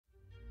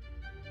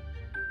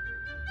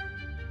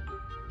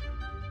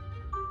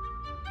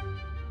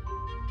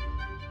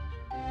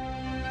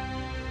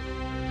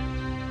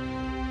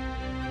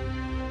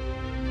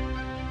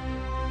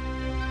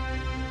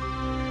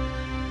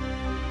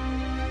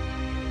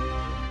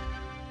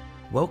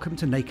Welcome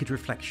to Naked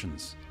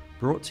Reflections,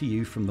 brought to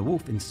you from the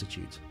Wolf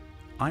Institute.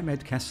 I'm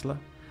Ed Kessler,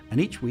 and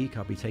each week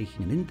I'll be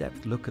taking an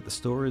in-depth look at the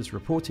stories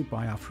reported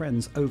by our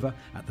friends over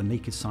at the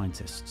Naked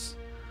Scientists.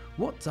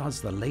 What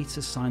does the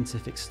latest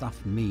scientific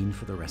stuff mean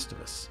for the rest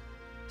of us?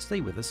 Stay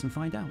with us and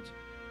find out.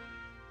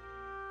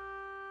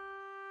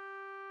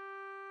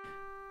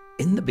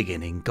 In the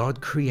beginning,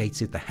 God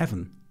created the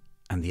heaven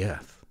and the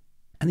earth.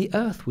 And the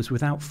earth was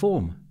without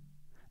form,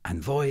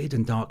 and void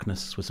and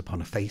darkness was upon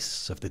the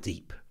face of the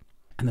deep.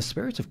 And the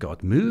Spirit of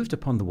God moved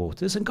upon the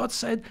waters, and God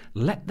said,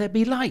 "Let there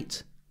be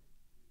light."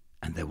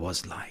 And there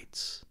was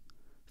light.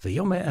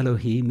 V'yomer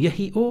Elohim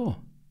yehi or.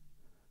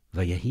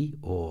 V'yehi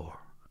or.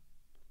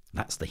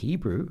 That's the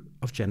Hebrew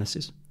of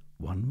Genesis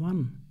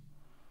 1:1.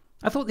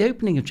 I thought the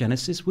opening of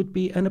Genesis would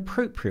be an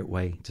appropriate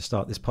way to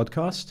start this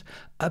podcast.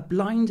 A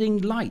blinding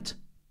light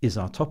is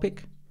our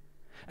topic,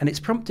 and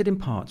it's prompted in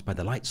part by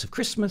the lights of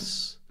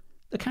Christmas,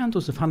 the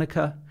candles of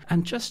Hanukkah,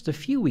 and just a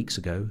few weeks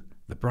ago,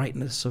 the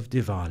brightness of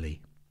Diwali.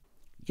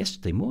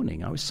 Yesterday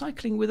morning, I was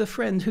cycling with a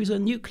friend who's a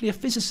nuclear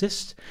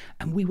physicist,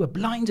 and we were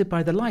blinded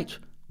by the light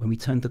when we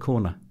turned the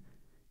corner.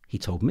 He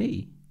told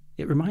me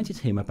it reminded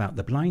him about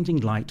the blinding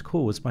light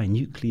caused by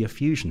nuclear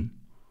fusion.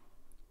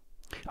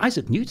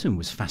 Isaac Newton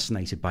was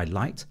fascinated by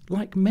light,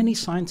 like many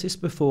scientists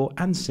before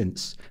and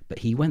since, but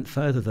he went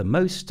further than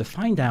most to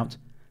find out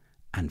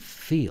and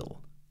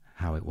feel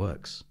how it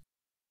works.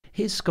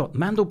 Here's Scott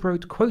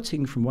Mandelbrot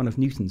quoting from one of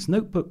Newton's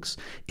notebooks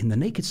in the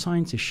Naked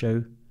Scientist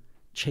show,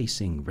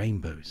 Chasing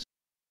Rainbows.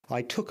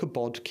 I took a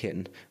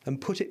bodkin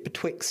and put it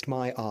betwixt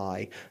my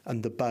eye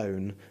and the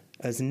bone,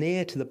 as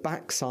near to the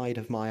backside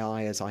of my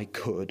eye as I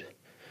could,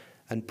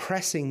 and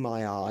pressing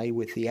my eye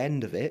with the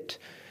end of it,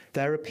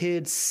 there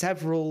appeared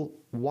several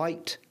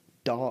white,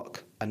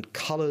 dark, and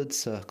coloured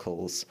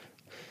circles,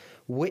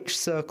 which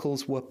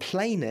circles were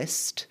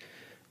plainest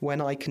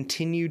when I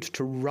continued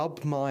to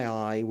rub my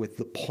eye with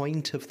the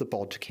point of the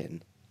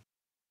bodkin.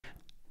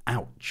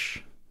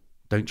 Ouch.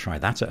 Don't try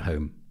that at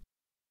home.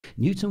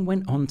 Newton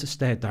went on to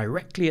stare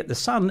directly at the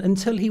sun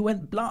until he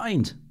went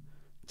blind.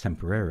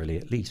 Temporarily,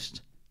 at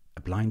least.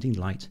 A blinding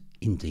light,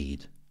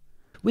 indeed.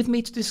 With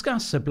me to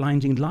discuss a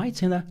blinding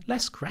light in a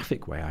less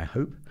graphic way, I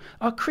hope,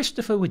 are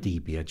Christopher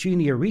Wadibia,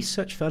 Junior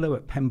Research Fellow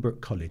at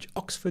Pembroke College,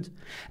 Oxford,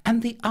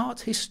 and the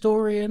art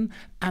historian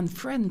and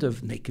friend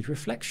of Naked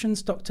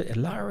Reflections, Dr.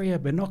 Ilaria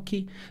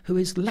Benocchi, who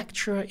is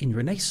lecturer in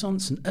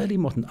Renaissance and early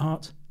modern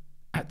art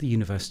at the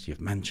University of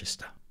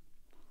Manchester.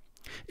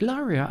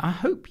 Ilaria, I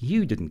hope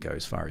you didn't go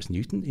as far as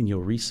Newton in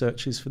your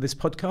researches for this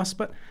podcast,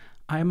 but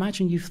I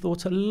imagine you've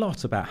thought a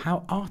lot about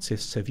how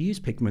artists have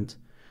used pigment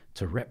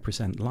to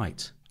represent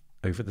light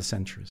over the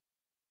centuries.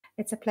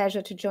 It's a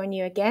pleasure to join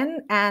you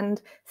again.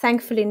 And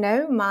thankfully,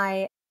 no,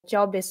 my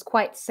job is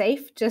quite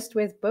safe just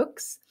with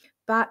books.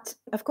 But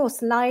of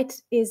course,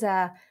 light is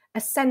a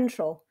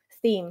central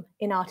theme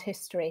in art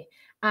history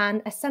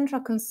and a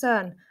central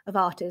concern of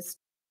artists,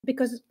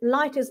 because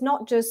light is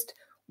not just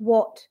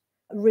what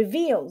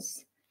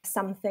reveals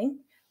something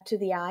to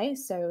the eye,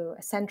 so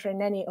central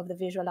in any of the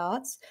visual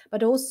arts,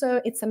 but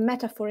also it's a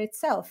metaphor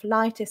itself.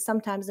 Light is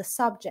sometimes the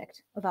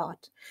subject of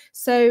art.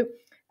 So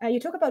you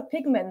talk about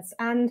pigments,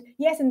 and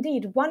yes,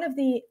 indeed, one of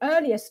the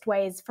earliest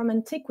ways from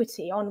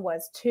antiquity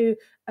onwards to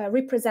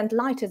represent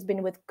light has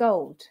been with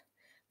gold.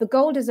 The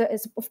gold is,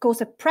 of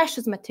course, a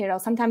precious material,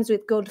 sometimes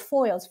with gold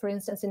foils, for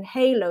instance, in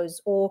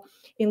halos or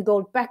in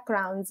gold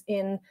backgrounds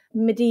in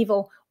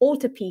medieval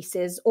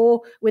altarpieces,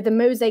 or with the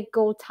mosaic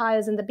gold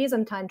tiles in the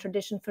Byzantine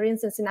tradition, for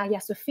instance, in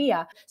Hagia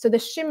Sophia. So the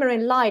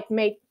shimmering light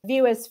made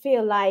viewers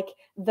feel like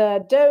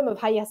the dome of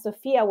Hagia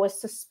Sophia was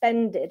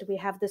suspended. We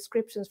have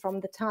descriptions from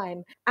the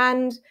time.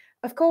 And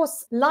of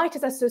course, light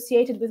is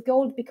associated with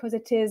gold because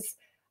it is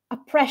a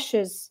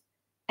precious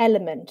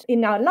element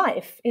in our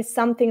life, is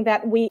something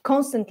that we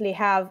constantly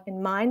have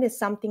in mind, is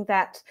something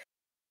that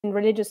in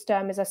religious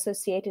terms is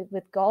associated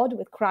with God,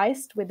 with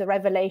Christ, with the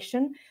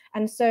revelation.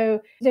 And so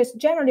there's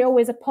generally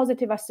always a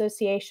positive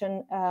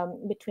association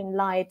between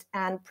light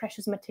and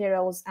precious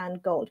materials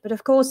and gold. But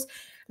of course,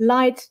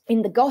 light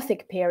in the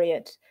Gothic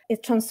period is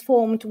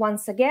transformed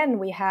once again.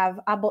 We have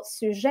Abbot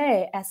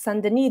Suger as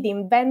Saint-Denis, the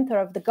inventor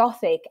of the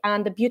Gothic,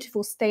 and the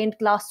beautiful stained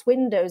glass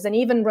windows, and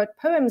even wrote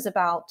poems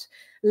about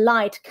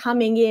light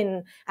coming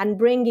in and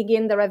bringing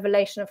in the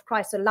revelation of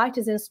Christ. So light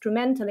is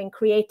instrumental in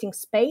creating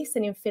space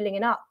and in filling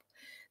it up.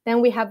 Then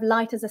we have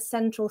light as a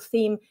central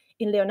theme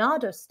in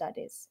Leonardo's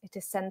studies. It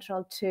is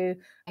central to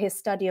his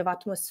study of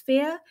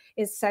atmosphere,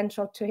 is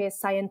central to his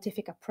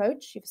scientific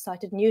approach. You've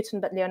cited Newton,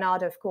 but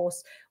Leonardo, of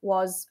course,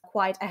 was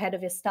quite ahead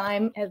of his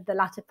time at the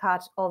latter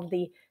part of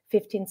the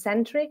 15th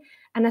century,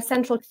 and a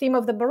central theme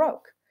of the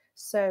Baroque.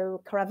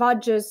 So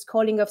Caravaggio's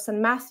Calling of St.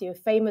 Matthew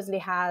famously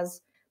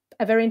has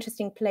a very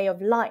interesting play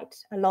of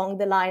light along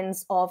the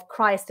lines of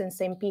Christ in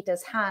St.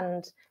 Peter's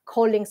hand,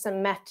 calling St.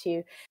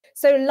 Matthew.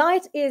 So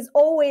light is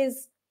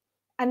always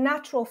a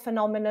natural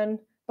phenomenon,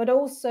 but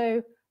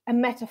also a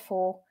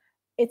metaphor.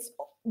 It's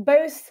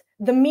both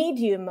the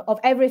medium of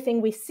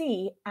everything we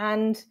see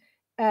and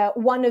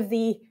one of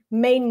the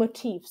main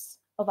motifs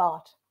of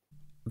art.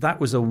 That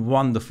was a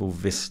wonderful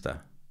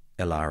vista,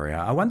 Ilaria.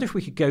 I wonder if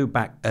we could go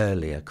back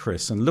earlier,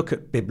 Chris, and look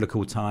at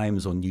biblical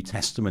times or New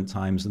Testament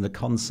times and the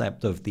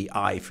concept of the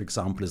eye, for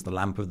example, as the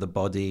lamp of the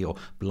body or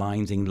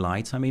blinding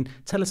light. I mean,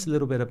 tell us a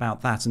little bit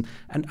about that.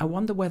 And I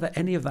wonder whether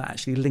any of that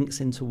actually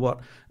links into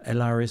what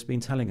Ilaria has been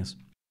telling us.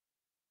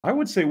 I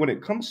would say when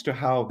it comes to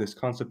how this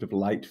concept of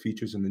light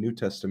features in the New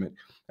Testament,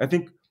 I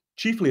think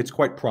chiefly it's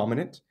quite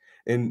prominent.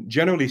 And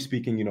generally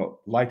speaking,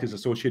 light is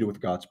associated with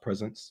God's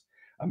presence.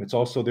 It's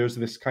also, there's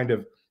this kind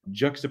of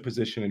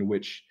juxtaposition in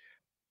which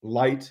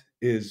light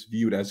is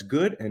viewed as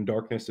good and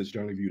darkness is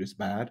generally viewed as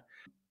bad.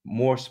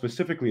 More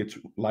specifically,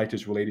 light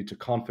is related to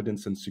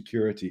confidence and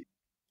security.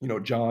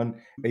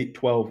 John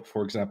 8:12,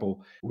 for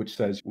example, which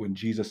says when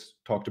Jesus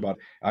talked about,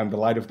 I'm the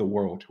light of the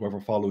world, whoever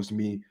follows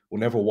me will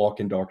never walk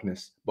in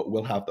darkness, but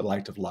will have the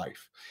light of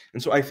life.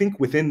 And so I think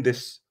within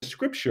this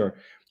scripture,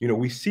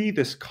 we see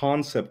this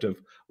concept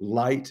of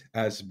light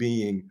as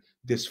being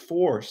this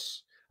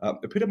force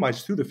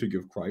epitomized through the figure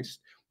of Christ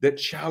that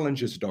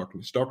challenges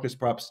darkness. Darkness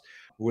perhaps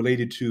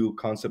related to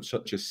concepts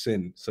such as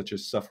sin, such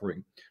as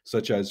suffering,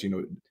 such as,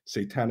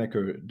 satanic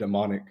or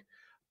demonic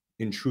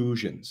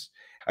intrusions.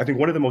 I think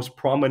one of the most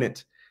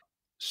prominent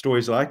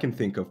stories that I can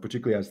think of,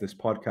 particularly as this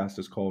podcast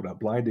is called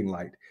Blinding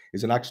Light,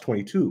 is in Acts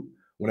 22.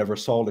 Whenever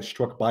Saul is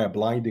struck by a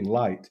blinding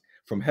light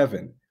from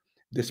heaven,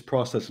 this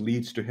process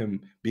leads to him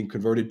being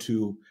converted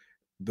to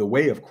the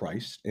way of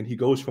Christ. And he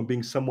goes from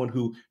being someone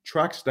who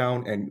tracks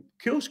down and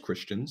kills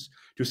Christians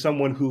to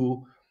someone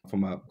who,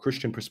 from a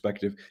Christian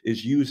perspective,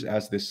 is used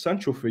as this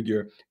central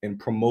figure in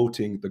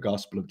promoting the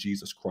gospel of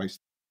Jesus Christ,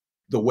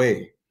 the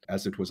way,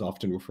 as it was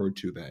often referred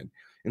to then.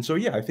 And so,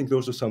 I think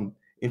those are some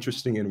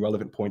interesting and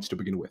relevant points to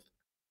begin with.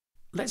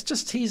 Let's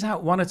just tease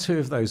out one or two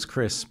of those,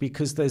 Chris,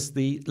 because there's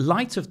the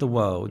light of the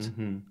world.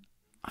 Mm-hmm.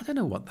 I don't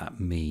know what that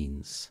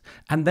means.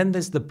 And then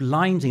there's the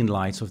blinding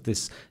light of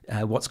this,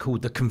 what's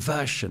called the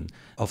conversion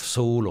of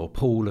Saul or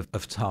Paul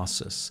of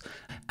Tarsus.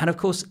 And of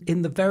course,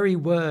 in the very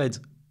word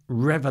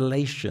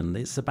revelation,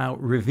 it's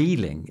about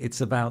revealing,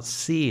 it's about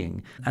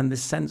seeing, and the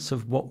sense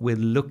of what we're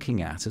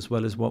looking at as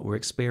well as what we're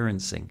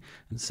experiencing.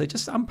 And so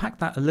just unpack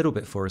that a little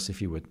bit for us,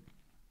 if you would.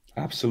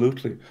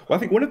 Absolutely. Well, I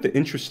think one of the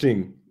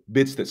interesting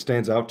bits that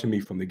stands out to me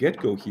from the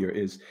get-go here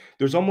is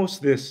there's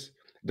almost this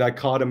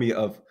dichotomy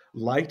of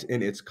light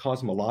in its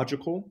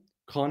cosmological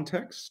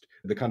context,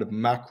 the kind of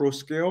macro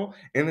scale,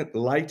 and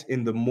light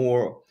in the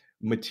more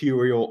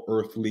material,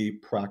 earthly,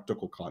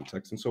 practical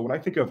context. And so when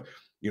I think of,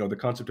 the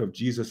concept of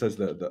Jesus as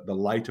the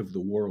light of the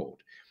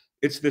world,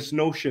 it's this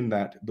notion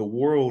that the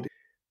world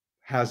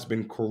has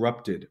been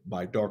corrupted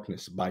by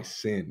darkness, by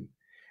sin,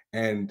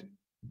 and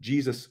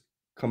Jesus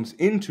comes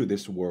into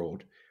this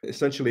world.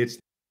 Essentially, it's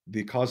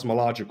the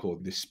cosmological,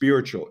 the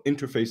spiritual,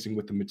 interfacing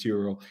with the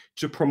material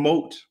to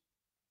promote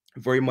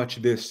very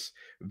much this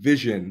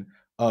vision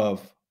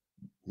of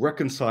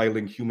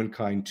reconciling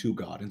humankind to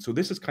God. And so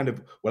this is kind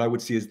of what I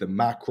would see as the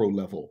macro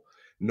level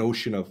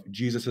notion of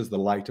Jesus as the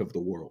light of the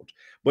world.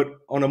 But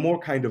on a more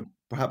kind of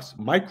perhaps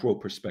micro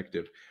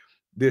perspective,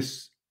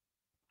 this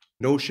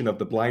notion of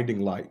the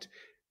blinding light,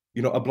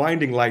 a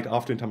blinding light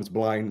oftentimes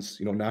blinds,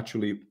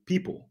 naturally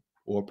people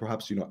or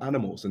perhaps,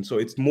 animals. And so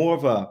it's more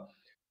of a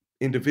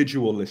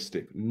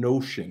individualistic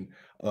notion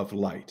of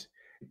light.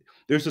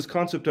 There's this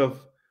concept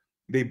of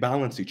they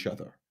balance each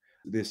other,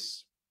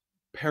 this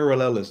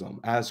parallelism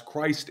as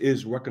Christ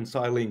is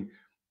reconciling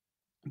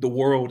the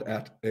world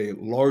at a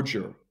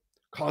larger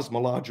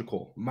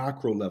cosmological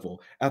macro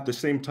level. At the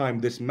same time,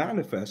 this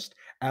manifests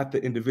at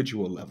the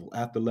individual level,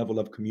 at the level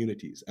of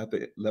communities, at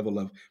the level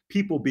of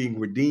people being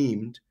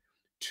redeemed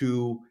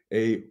to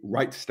a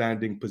right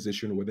standing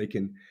position where they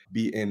can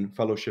be in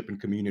fellowship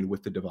and communion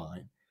with the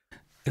divine.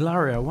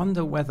 Ilaria, I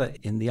wonder whether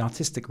in the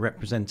artistic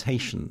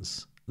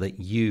representations that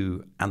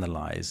you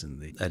analyze in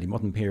the early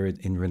modern period,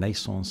 in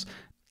Renaissance,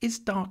 is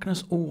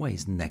darkness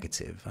always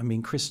negative? I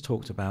mean, Chris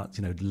talked about,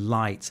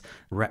 light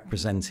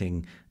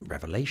representing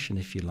revelation,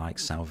 if you like,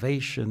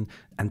 salvation,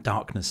 and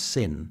darkness,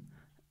 sin.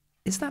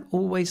 Is that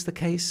always the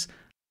case?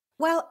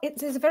 Well,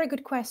 it is a very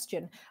good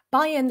question.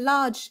 By and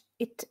large,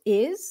 it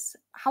is.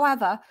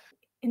 However,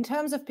 in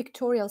terms of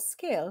pictorial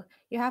skill,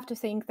 you have to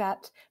think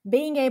that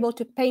being able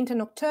to paint a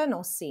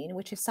nocturnal scene,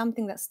 which is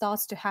something that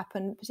starts to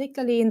happen,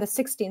 particularly in the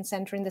 16th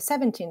century, in the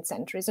 17th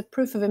century, is a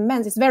proof of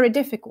it's very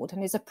difficult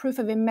and is a proof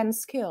of immense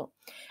skill.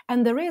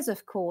 And there is,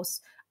 of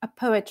course, a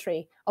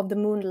poetry of the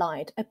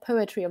moonlight, a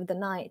poetry of the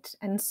night.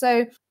 And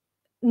so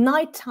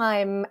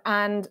nighttime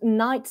and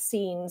night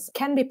scenes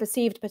can be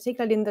perceived,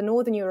 particularly in the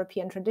Northern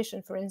European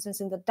tradition, for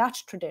instance, in the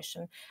Dutch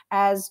tradition,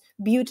 as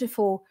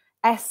beautiful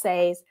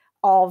essays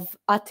of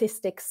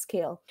artistic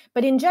skill.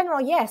 But in general,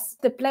 yes,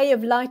 the play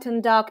of light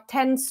and dark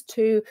tends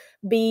to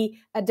be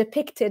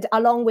depicted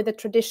along with the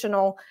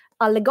traditional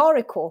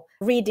allegorical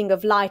reading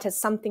of light as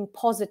something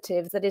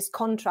positive that is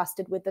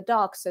contrasted with the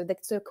dark, so the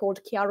so-called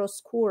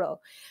chiaroscuro.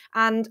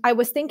 And I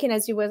was thinking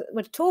as you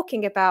were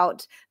talking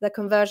about the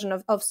conversion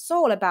of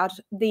Saul, about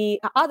the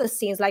other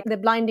scenes like the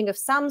blinding of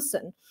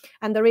Samson.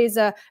 And there is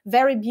a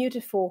very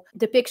beautiful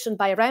depiction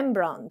by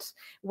Rembrandt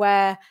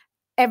where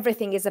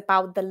everything is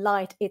about the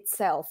light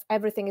itself.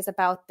 Everything is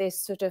about this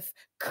sort of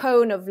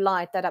cone of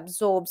light that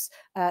absorbs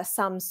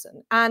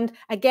Samson. And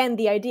again,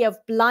 the idea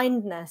of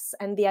blindness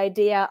and the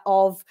idea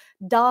of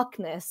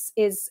darkness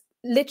is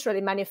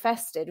literally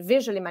manifested,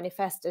 visually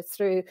manifested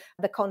through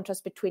the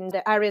contrast between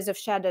the areas of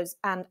shadows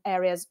and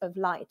areas of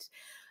light.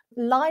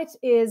 Light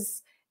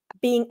is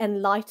being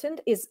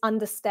enlightened, is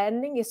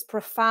understanding, is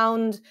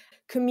profound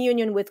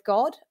communion with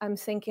God. I'm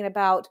thinking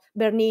about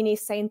Bernini,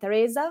 Saint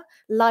Teresa.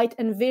 Light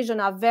and vision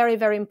are very,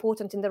 very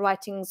important in the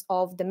writings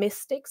of the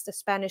mystics, the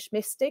Spanish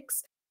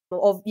mystics,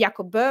 of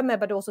Jacob Böhme,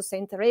 but also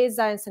Saint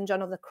Teresa and Saint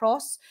John of the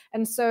Cross.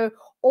 And so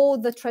all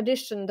the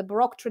tradition, the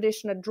Baroque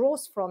tradition that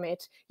draws from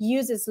it,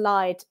 uses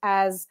light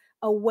as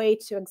a way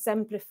to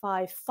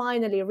exemplify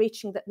finally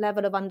reaching that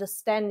level of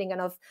understanding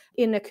and of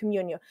inner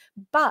communion.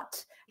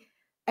 But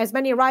as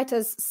many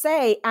writers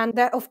say, and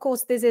that, of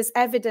course, this is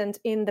evident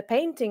in the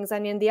paintings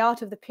and in the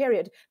art of the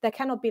period, there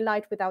cannot be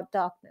light without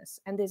darkness.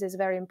 And this is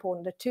very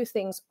important. The two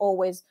things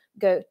always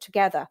go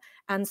together.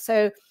 And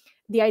so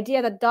the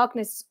idea that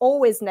darkness is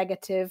always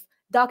negative,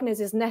 darkness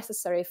is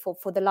necessary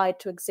for the light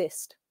to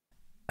exist.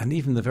 And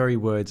even the very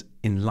word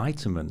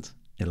enlightenment,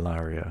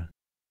 Ilaria.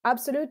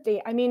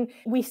 Absolutely. I mean,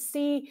 we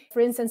see,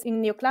 for instance,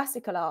 in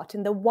neoclassical art,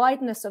 in the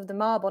whiteness of the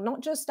marble,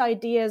 not just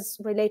ideas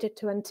related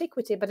to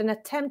antiquity, but an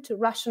attempt to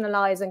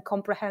rationalize and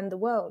comprehend the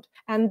world.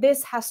 And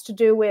this has to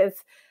do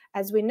with,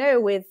 as we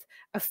know, with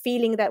a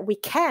feeling that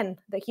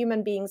that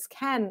human beings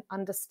can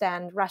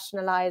understand,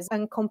 rationalize,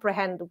 and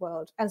comprehend the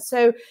world. And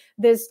so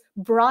this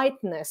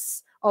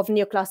brightness of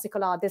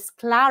neoclassical art, this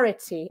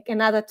clarity,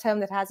 another term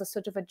that has a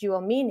sort of a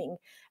dual meaning,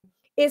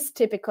 is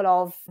typical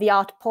of the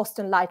art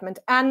post-Enlightenment.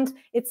 And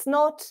it's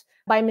not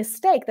by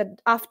mistake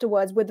that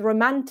afterwards, with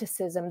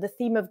Romanticism, the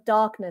theme of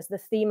darkness, the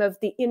theme of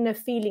the inner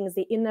feelings,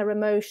 the inner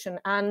emotion,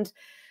 and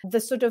the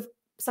sort of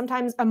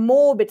sometimes a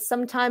morbid,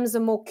 sometimes a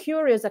more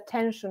curious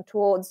attention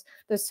towards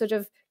the sort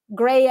of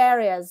gray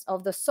areas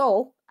of the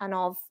soul and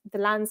of the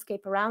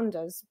landscape around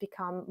us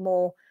become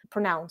more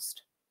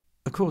pronounced.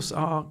 Of course,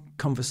 our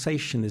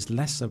conversation is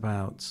less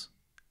about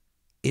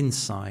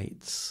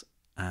insights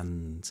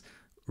and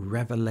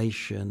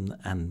revelation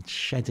and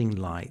shedding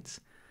light,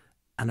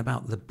 and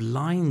about the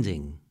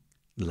blinding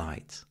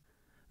light.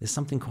 There's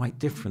something quite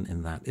different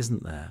in that,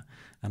 isn't there?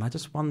 And I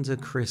just wonder,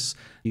 Chris,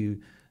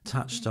 you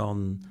touched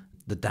on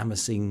the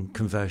Damascene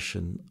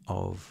conversion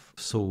of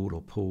Saul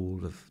or Paul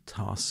of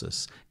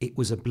Tarsus. It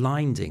was a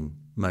blinding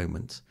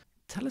moment.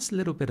 Tell us a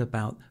little bit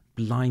about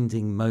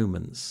blinding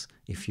moments,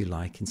 if you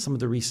like, in some of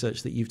the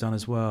research that you've done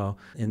as well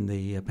in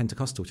the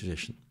Pentecostal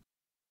tradition.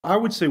 I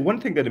would say one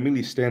thing that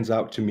immediately stands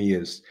out to me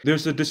is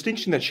there's a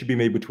distinction that should be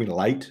made between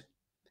light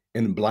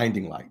and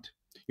blinding light.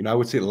 I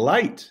would say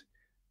light,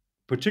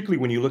 particularly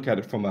when you look at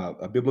it from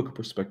a biblical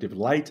perspective,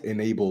 light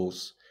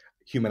enables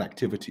human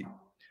activity.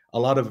 A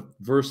lot of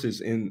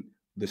verses in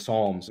the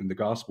Psalms and the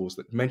Gospels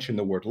that mention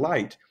the word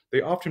light,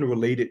 they often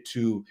relate it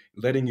to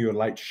letting your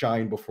light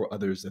shine before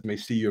others that may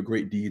see your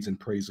great deeds and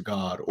praise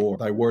God, or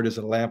thy word is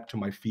a lamp to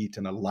my feet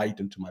and a light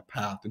unto my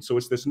path. And so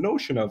it's this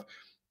notion of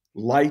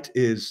light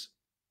is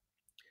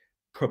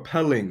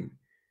propelling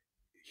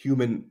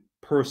human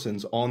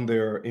persons on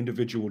their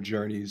individual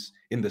journeys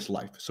in this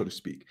life, so to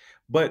speak.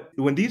 But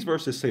when these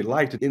verses say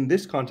light, in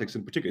this context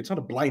in particular, it's not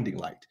a blinding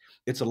light.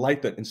 It's a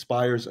light that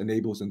inspires,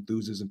 enables,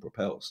 enthuses, and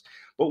propels.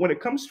 But when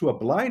it comes to a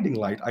blinding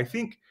light, I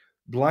think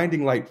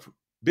blinding light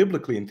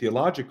biblically and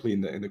theologically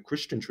in the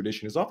Christian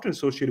tradition is often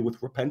associated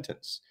with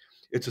repentance.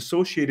 It's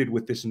associated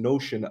with this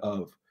notion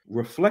of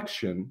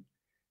reflection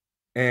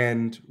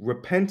and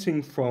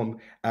repenting from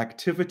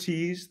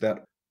activities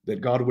that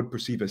God would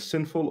perceive as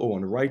sinful or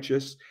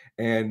unrighteous,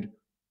 and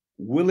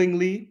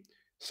willingly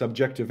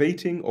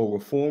subjectivating or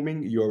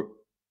reforming your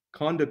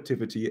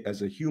conductivity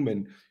as a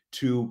human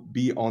to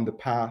be on the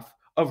path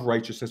of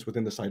righteousness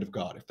within the sight of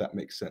God, if that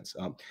makes sense.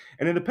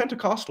 And in the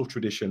Pentecostal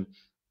tradition,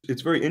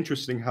 it's very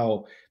interesting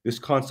how this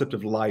concept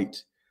of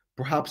light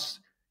perhaps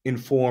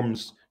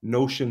informs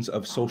notions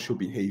of social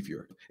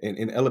behavior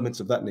and elements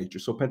of that nature.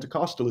 So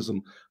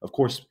Pentecostalism, of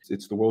course,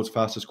 it's the world's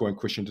fastest growing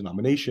Christian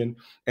denomination.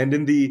 And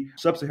in the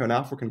sub-Saharan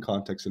African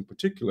context in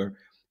particular,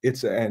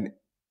 it's a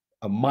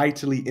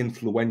mightily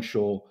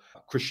influential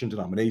Christian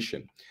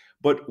denomination.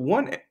 But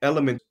one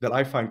element that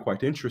I find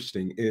quite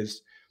interesting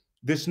is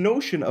this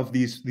notion of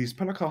these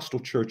Pentecostal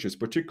churches,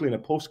 particularly in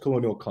a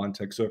post-colonial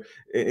context, or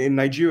in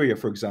Nigeria,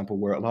 for example,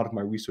 where a lot of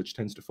my research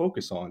tends to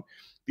focus on,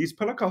 these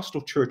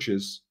Pentecostal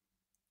churches,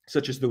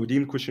 such as the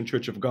Redeemed Christian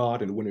Church of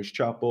God and Winners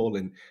Chapel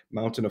and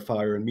Mountain of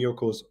Fire and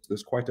Miracles,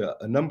 there's quite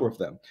a number of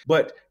them.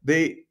 But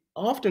they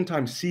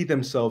oftentimes see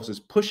themselves as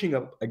pushing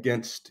up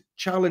against,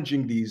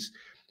 challenging these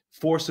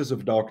forces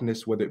of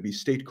darkness, whether it be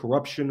state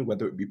corruption,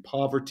 whether it be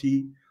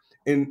poverty.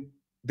 And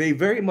they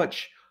very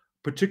much,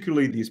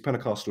 particularly these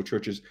Pentecostal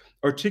churches,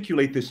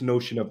 articulate this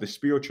notion of the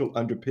spiritual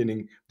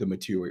underpinning the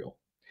material.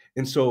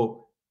 And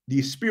so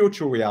the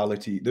spiritual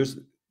reality, there's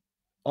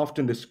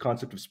often this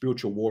concept of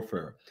spiritual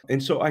warfare.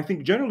 And so I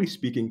think, generally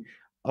speaking,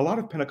 a lot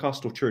of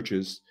Pentecostal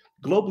churches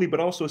globally, but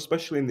also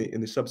especially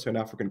in the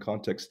sub-Saharan African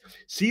context,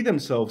 see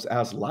themselves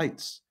as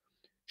lights,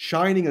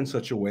 shining in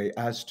such a way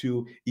as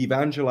to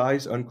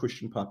evangelize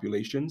unchristian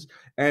populations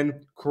and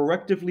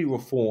correctively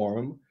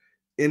reform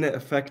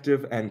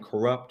ineffective and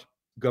corrupt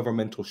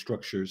governmental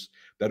structures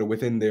that are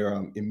within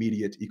their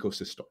immediate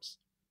ecosystems.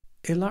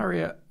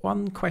 Ilaria,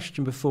 one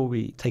question before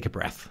we take a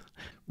breath,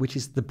 which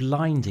is the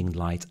blinding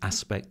light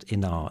aspect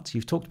in art.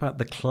 You've talked about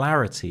the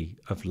clarity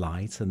of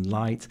light and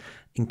light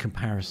in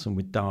comparison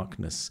with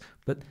darkness,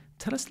 but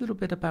tell us a little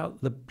bit about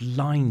the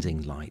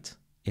blinding light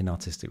in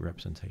artistic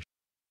representation.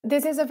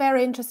 This is a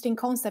very interesting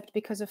concept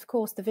because, of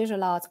course, the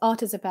visual arts,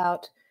 art is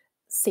about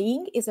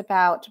seeing, is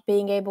about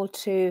being able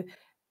to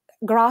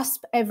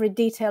grasp every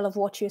detail of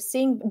what you're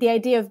seeing. The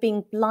idea of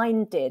being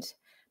blinded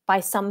by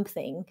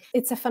something,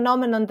 it's a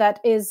phenomenon that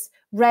is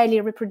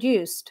rarely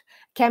reproduced,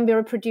 can be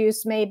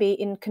reproduced maybe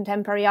in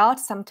contemporary art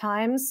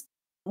sometimes.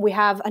 We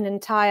have an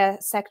entire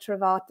sector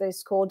of art that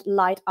is called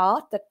light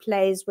art, that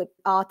plays with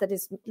art that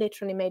is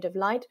literally made of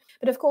light.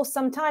 But of course,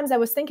 sometimes I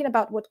was thinking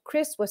about what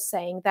Chris was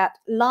saying, that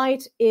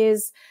light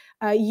is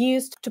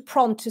used to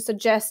prompt, to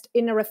suggest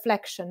inner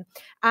reflection.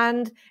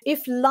 And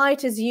if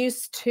light is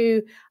used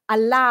to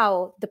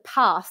allow the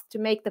path, to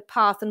make the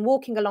path and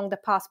walking along the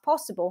path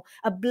possible,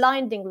 a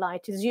blinding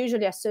light is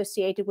usually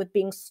associated with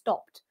being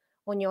stopped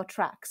on your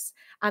tracks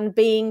and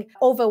being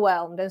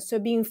overwhelmed, and so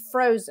being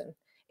frozen.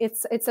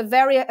 It's a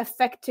very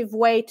effective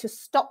way to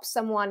stop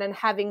someone and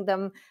having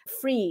them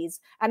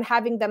freeze and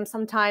having them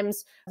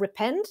sometimes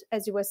repent,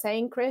 as you were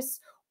saying, Chris,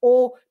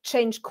 or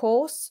change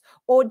course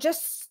or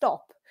just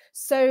stop.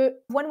 So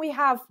when we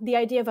have the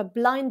idea of a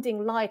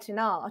blinding light in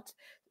art,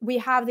 we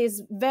have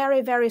this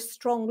very, very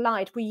strong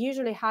light. We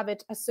usually have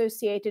it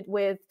associated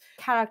with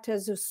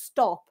characters who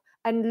stop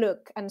and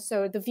look. And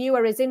so the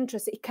viewer is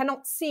interested. He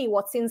cannot see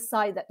what's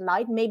inside that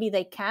light. Maybe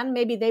they can,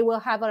 maybe they will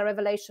have a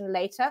revelation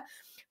later.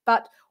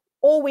 But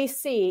all we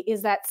see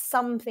is that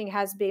something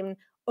has been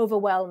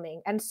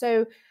overwhelming. And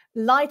so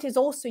light is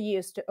also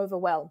used to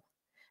overwhelm.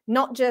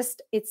 Not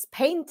just it's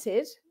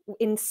painted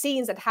in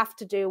scenes that have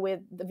to do with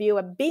the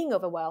viewer being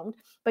overwhelmed,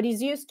 but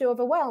is used to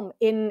overwhelm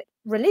in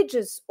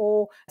religious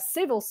or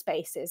civil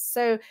spaces.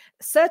 So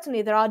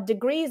certainly there are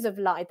degrees of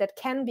light that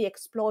can be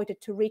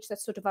exploited to reach that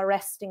sort of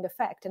arresting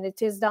effect. And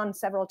it is done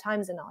several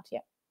times in art, yeah.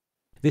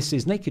 This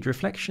is Naked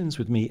Reflections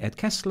with me, Ed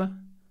Kessler.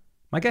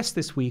 My guests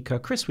this week are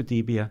Chris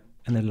Wadibia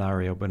and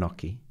Ilaria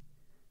Bonocchi.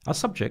 Our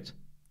subject,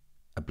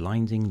 a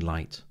blinding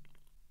light.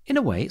 In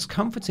a way, it's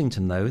comforting to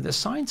know that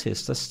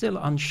scientists are still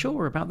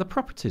unsure about the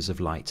properties of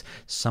light.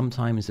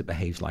 Sometimes it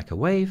behaves like a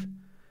wave,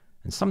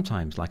 and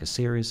sometimes like a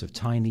series of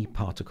tiny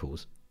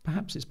particles.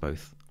 Perhaps it's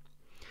both.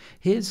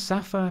 Here's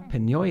Safa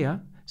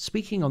Penoya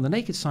speaking on the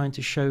Naked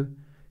Scientist show,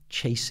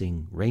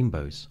 Chasing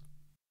Rainbows.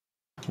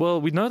 Well,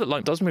 we know that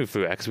light does move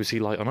through air because we see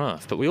light on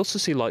Earth, but we also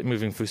see light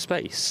moving through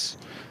space.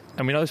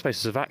 And we know space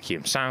is a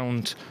vacuum.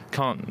 Sound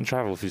can't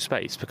travel through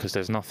space because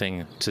there's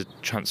nothing to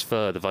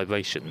transfer the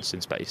vibrations in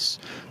space.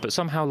 But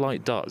somehow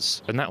light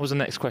does. And that was the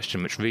next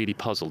question which really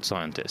puzzled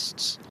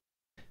scientists.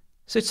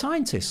 So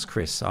scientists,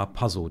 Chris, are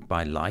puzzled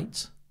by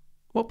light.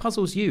 What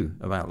puzzles you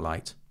about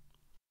light?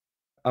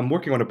 I'm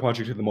working on a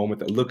project at the moment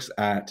that looks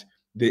at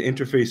the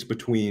interface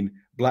between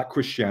Black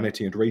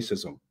Christianity and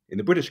racism in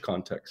the British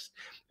context.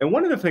 And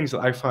one of the things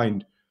that I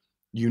find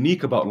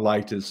unique about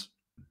light is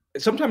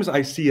sometimes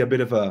I see a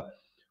bit of a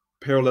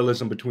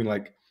parallelism between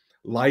like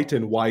light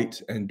and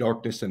white and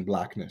darkness and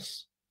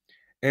blackness.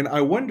 And I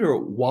wonder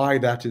why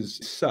that is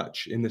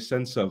such, in the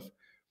sense of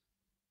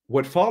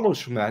what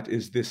follows from that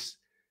is this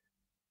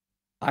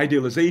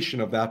idealization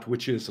of that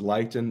which is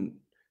light. And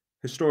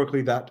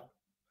historically, that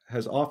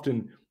has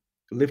often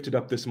lifted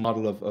up this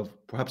model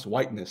of perhaps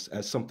whiteness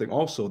as something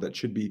also that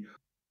should be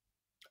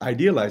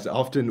idealized.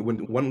 Often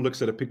when one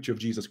looks at a picture of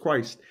Jesus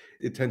Christ,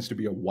 it tends to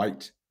be a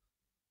white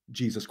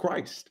Jesus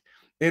Christ.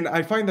 And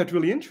I find that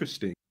really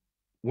interesting.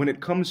 When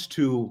it comes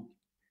to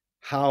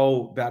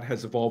how that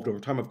has evolved over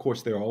time, of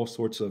course, there are all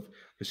sorts of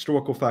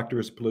historical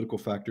factors, political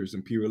factors,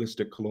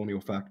 imperialistic, colonial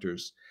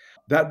factors.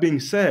 That being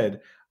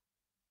said,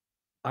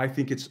 I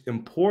think it's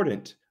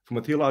important from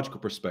a theological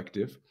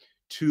perspective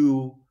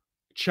to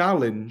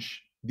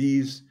challenge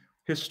these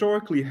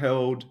historically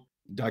held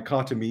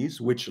dichotomies,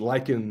 which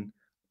liken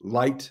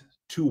light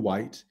to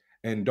white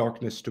and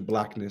darkness to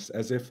blackness,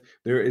 as if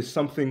there is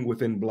something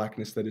within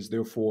blackness that is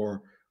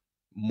therefore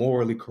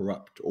morally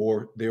corrupt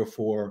or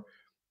therefore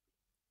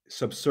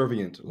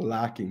subservient,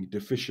 lacking,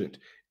 deficient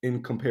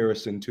in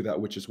comparison to that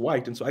which is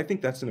white. And so I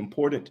think that's an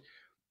important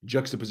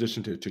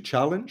juxtaposition to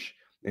challenge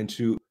and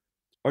to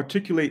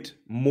articulate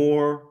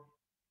more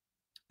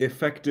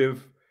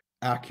effective,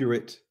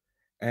 accurate,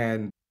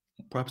 and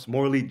perhaps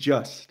morally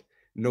just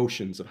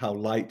notions of how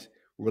light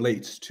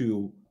relates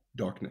to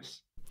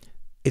darkness.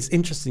 It's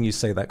interesting you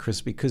say that, Chris,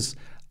 because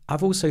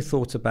I've also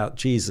thought about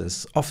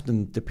Jesus,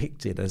 often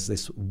depicted as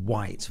this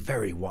white,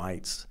 very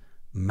white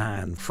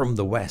man from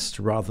the West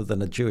rather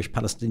than a Jewish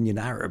Palestinian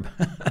Arab.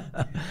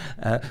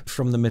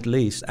 from the Middle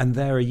East. And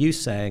there are you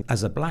saying,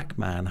 as a black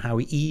man, how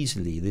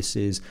easily this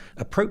is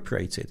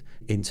appropriated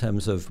in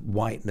terms of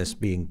whiteness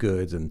being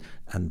good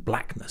and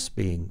blackness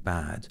being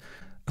bad.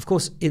 Of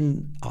course,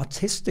 in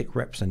artistic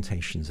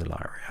representations,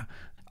 Ilaria,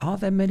 are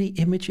there many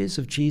images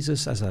of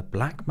Jesus as a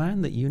black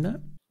man that you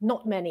know?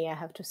 Not many, I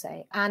have to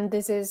say. And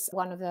this is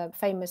one of the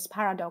famous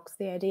paradox,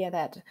 the idea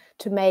that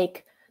to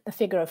make the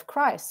figure of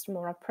Christ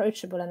more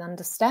approachable and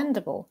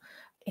understandable,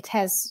 it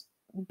has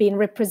been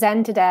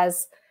represented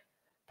as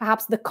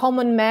perhaps the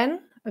common man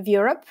of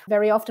Europe.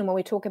 Very often when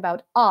we talk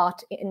about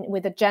art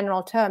with a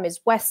general term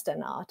is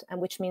Western art, and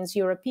which means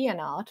European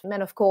art. And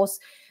then, of course,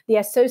 the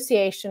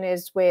association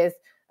is with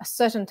a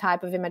certain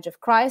type of image of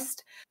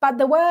Christ. But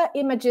there were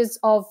images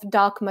of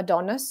dark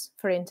Madonnas,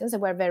 for instance, that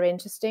were very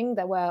interesting,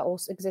 that were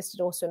also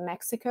existed also in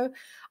Mexico.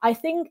 I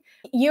think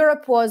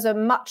Europe was a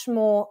much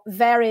more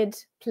varied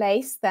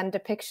place than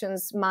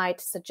depictions might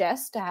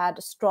suggest. It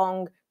had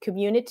strong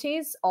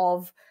communities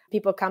of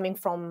people coming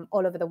from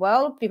all over the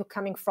world, people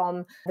coming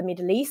from the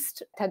Middle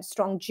East, it had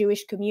strong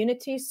Jewish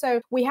communities.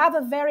 So we have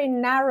a very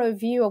narrow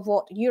view of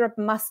what Europe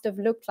must have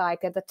looked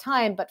like at the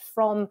time, but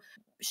from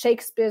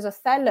Shakespeare's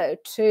Othello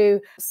to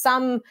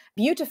some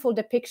beautiful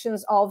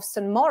depictions of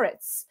St.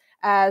 Moritz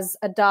as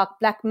a dark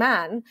black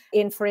man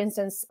in, for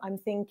instance, I'm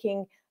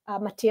thinking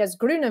Matthias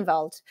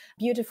Grunewald,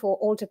 beautiful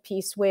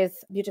altarpiece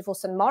with beautiful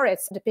St.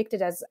 Moritz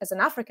depicted as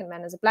an African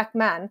man, as a black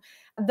man.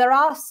 There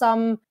are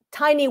some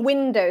tiny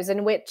windows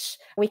in which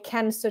we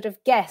can sort of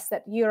guess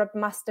that Europe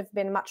must have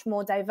been much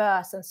more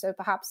diverse and so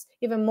perhaps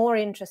even more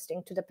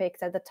interesting to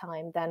depict at the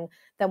time than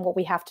what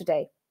we have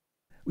today.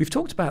 We've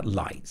talked about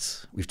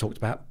lights. We've talked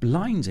about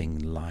blinding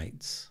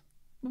lights.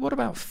 What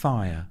about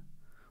fire?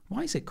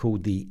 Why is it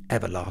called the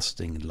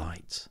everlasting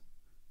light?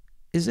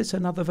 Is it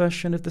another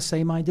version of the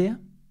same idea?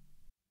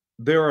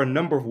 There are a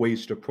number of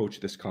ways to approach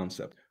this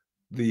concept.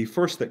 The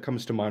first that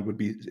comes to mind would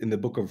be in the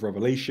book of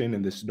Revelation,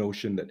 and this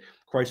notion that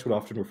Christ would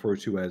often refer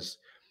to as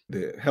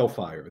the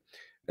hellfire.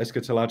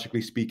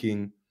 Eschatologically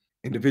speaking,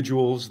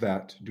 individuals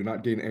that do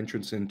not gain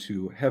entrance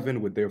into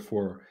heaven would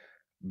therefore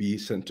be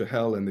sent to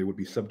hell, and they would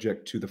be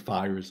subject to the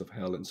fires of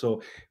hell. And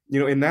so,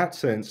 in that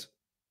sense,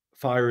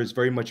 fire is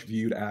very much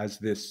viewed as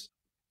this,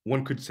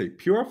 one could say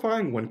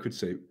purifying, one could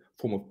say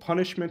form of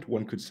punishment,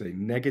 one could say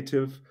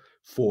negative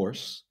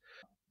force.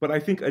 But I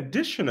think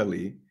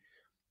additionally,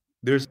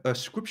 there's a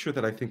scripture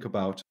that I think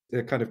about,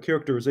 a kind of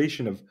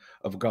characterization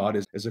of God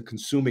as a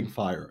consuming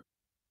fire.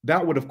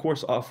 That would, of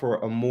course, offer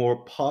a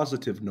more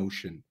positive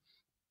notion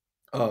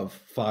of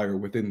fire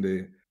within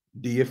the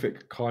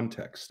deific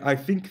context. I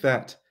think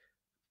that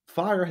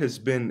fire has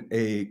been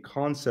a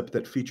concept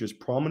that features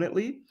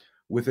prominently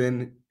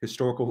within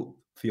historical,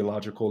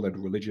 theological, and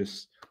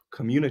religious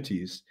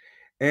communities.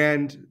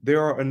 And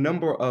there are a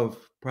number of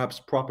perhaps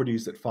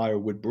properties that fire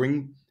would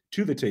bring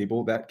to the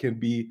table that can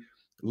be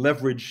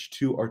leveraged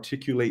to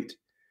articulate,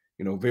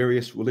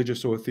 various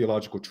religious or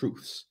theological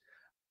truths.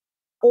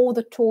 All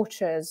the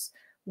tortures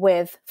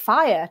with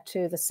fire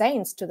to the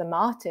saints, to the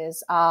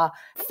martyrs, are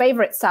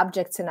favorite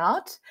subjects in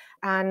art,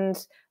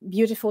 and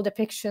beautiful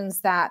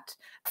depictions that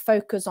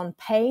focus on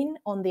pain,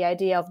 on the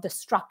idea of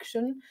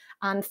destruction.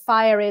 And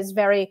fire is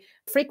very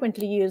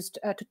frequently used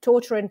to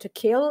torture and to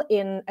kill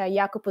in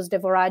Jacopus de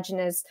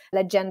Voragines'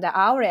 Legenda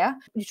Aurea,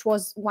 which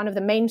was one of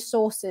the main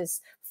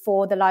sources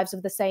for the lives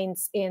of the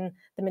saints in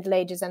the Middle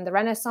Ages and the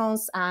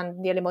Renaissance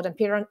and the early modern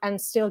period.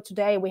 And still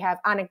today we have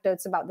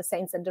anecdotes about the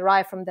saints that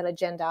derive from the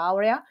Legenda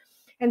Aurea.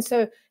 And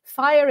so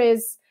fire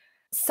is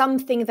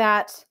something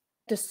that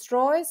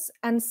destroys,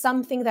 and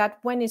something that,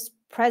 when is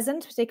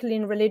present, particularly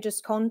in religious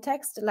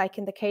context, like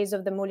in the case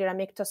of the Mulier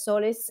Amicta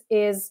Solis,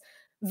 is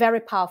very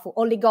powerful.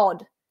 Only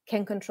God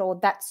can control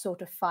that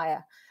sort of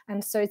fire.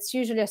 And so it's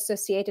usually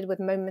associated with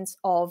moments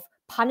of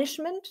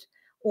punishment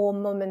or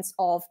moments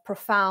of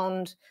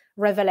profound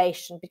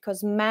revelation,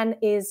 because man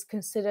is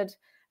considered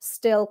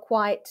still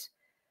quite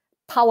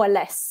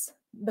powerless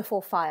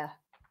before fire.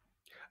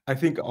 I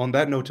think on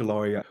that note,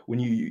 Ilaria, when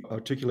you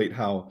articulate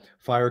how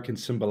fire can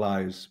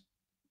symbolize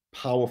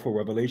powerful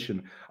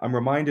revelation, I'm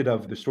reminded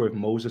of the story of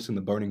Moses in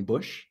the burning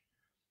bush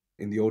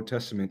in the Old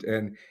Testament.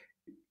 And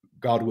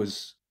God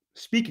was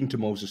speaking to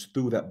Moses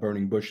through that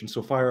burning bush. And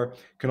so fire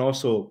can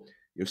also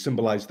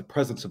symbolize the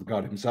presence of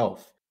God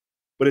himself.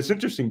 But it's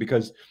interesting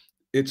because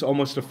it's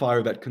almost a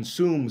fire that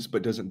consumes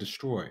but doesn't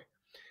destroy.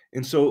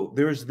 And so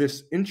there's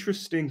this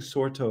interesting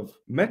sort of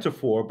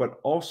metaphor, but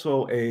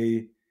also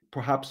a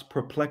perhaps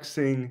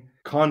perplexing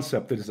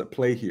concept that is at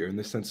play here, in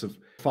the sense of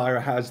fire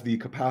has the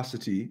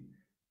capacity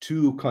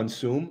to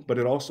consume, but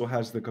it also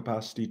has the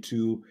capacity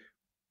to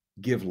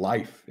give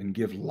life and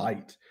give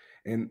light.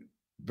 And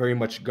very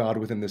much God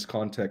within this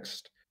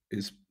context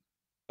is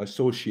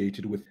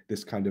associated with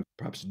this kind of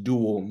perhaps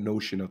dual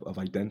notion of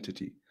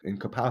identity and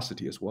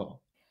capacity as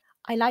well.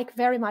 I like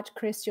very much,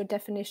 Chris, your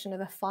definition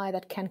of a fire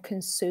that can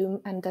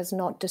consume and does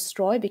not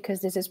destroy, because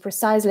this is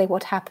precisely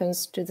what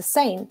happens to the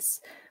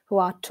saints who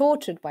are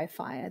tortured by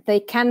fire. They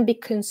can be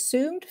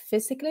consumed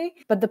physically,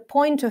 but the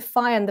point of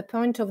fire and the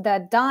point of their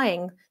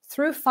dying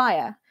through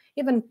fire,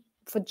 even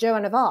for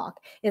Joan of Arc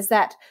is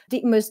that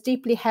the most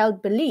deeply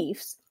held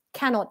beliefs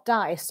cannot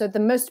die. So the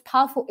most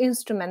powerful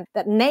instrument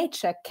that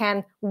nature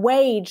can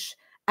wage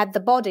at the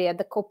body, at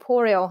the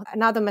corporeal,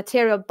 another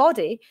material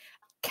body,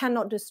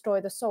 cannot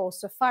destroy the soul.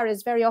 So fire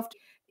is very often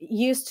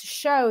used to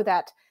show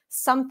that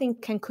something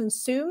can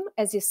consume,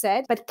 as you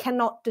said, but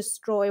cannot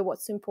destroy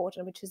what's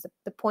important, which is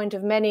the point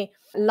of many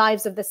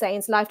lives of the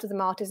saints, life of the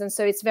martyrs. And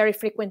so it's very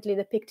frequently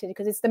depicted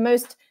because it's the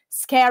most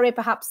scary,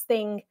 perhaps,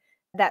 thing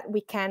that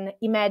we can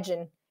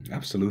imagine.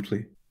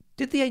 Absolutely.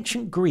 Did the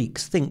ancient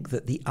Greeks think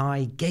that the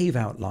eye gave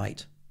out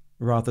light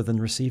rather than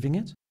receiving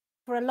it?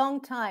 For a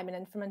long time,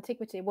 and from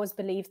antiquity, it was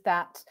believed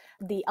that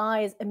the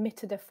eyes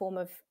emitted a form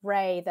of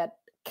ray that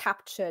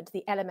captured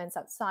the elements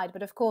outside.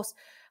 But of course,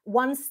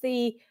 once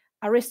the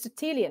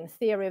Aristotelian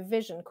theory of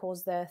vision,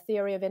 called the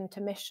theory of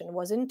intermission,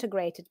 was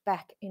integrated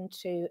back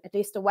into at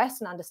least a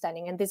Western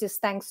understanding, and this is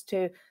thanks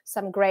to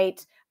some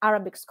great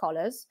Arabic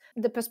scholars,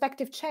 the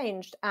perspective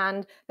changed,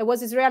 and there was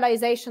this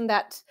realization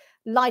that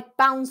light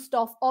bounced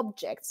off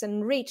objects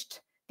and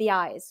reached the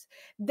eyes.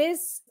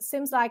 This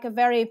seems like a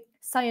very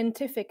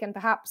scientific and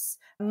perhaps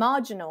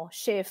marginal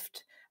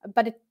shift,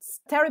 but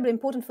it's terribly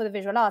important for the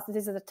visual arts.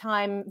 This is at a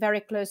time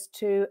very close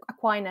to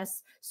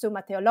Aquinas'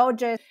 Summa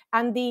Theologiae,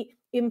 and the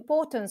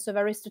importance of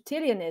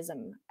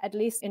Aristotelianism, at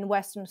least in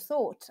Western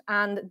thought,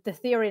 and the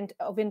theory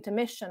of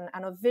intermission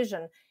and of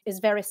vision is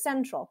very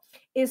central,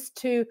 is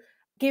to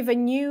give a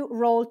new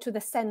role to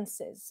the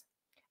senses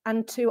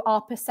and to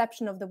our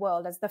perception of the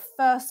world as the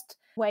first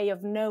way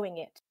of knowing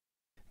it.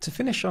 To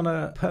finish on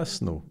a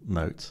personal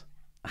note,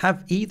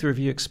 have either of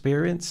you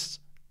experienced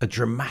a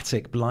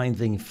dramatic,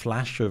 blinding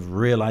flash of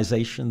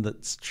realization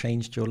that's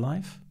changed your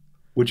life?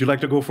 Would you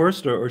like to go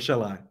first, or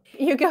shall I?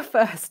 You go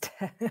first.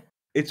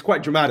 It's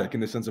quite dramatic in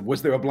the sense of,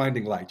 was there a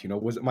blinding light?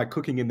 Was it my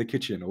cooking in the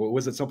kitchen, or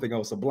was it something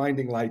else, a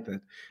blinding light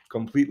that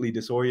completely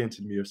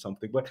disoriented me or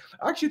something? But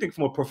I actually think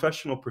from a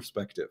professional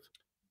perspective,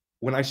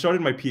 when I started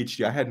my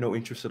PhD, I had no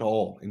interest at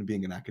all in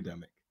being an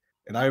academic.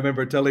 And I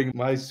remember telling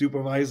my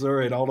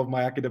supervisor and all of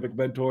my academic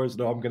mentors,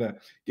 no, I'm going to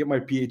get my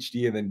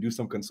PhD and then do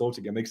some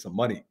consulting and make some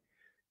money.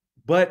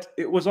 But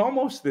it was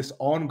almost this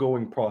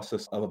ongoing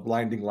process of a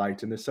blinding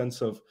light in the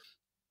sense of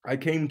I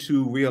came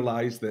to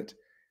realize that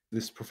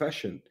this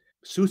profession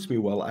suits me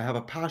well. I have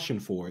a passion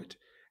for it.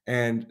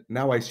 And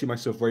now I see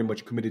myself very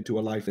much committed to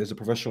a life as a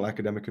professional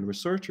academic and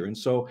researcher. And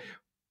so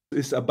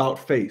it's about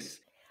faith.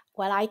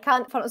 Well, I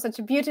can't follow such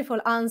a beautiful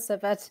answer,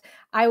 but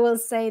I will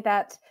say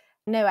that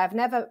no, I've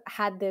never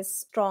had this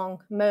strong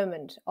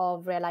moment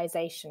of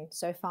realization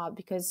so far,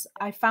 because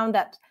I found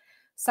that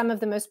some of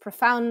the most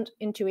profound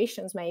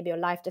intuitions, maybe, or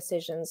life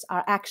decisions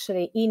are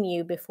actually in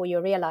you before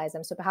you realize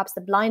them. So perhaps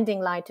the blinding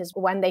light is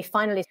when they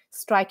finally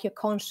strike your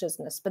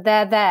consciousness, but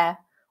they're there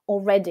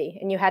already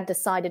and you had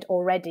decided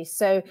already.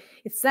 So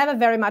it's never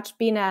very much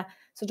been a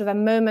sort of a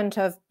moment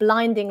of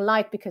blinding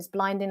light, because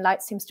blinding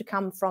light seems to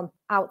come from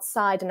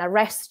outside and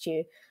arrest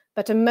you,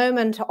 but a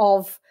moment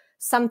of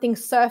something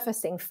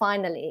surfacing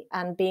finally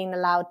and being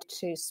allowed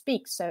to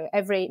speak. So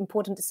every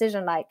important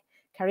decision, like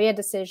career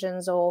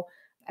decisions or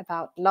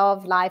about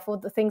love, life, all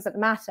the things that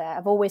matter,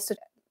 have always sort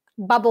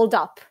of bubbled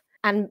up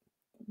and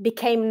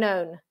became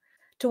known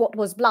to what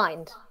was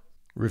blind.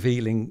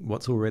 Revealing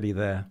what's already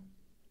there.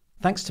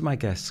 Thanks to my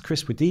guests,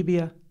 Chris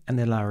Wadibia and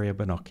Ilaria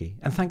Banocchi,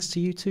 and thanks to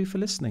you too for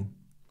listening.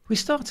 We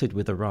started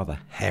with a rather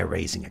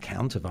hair-raising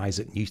account of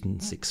Isaac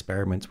Newton's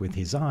experiment with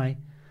his eye,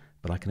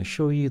 but I can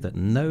assure you that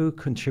no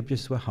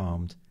contributors were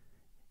harmed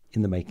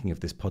in the making of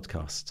this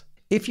podcast.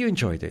 If you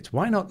enjoyed it,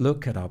 why not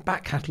look at our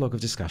back catalogue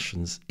of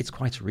discussions? It's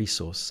quite a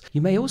resource.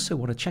 You may also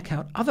want to check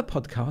out other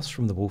podcasts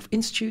from the Woolf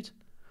Institute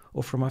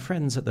or from our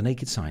friends at the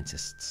Naked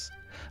Scientists.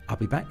 I'll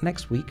be back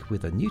next week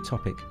with a new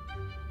topic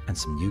and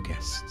some new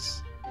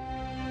guests.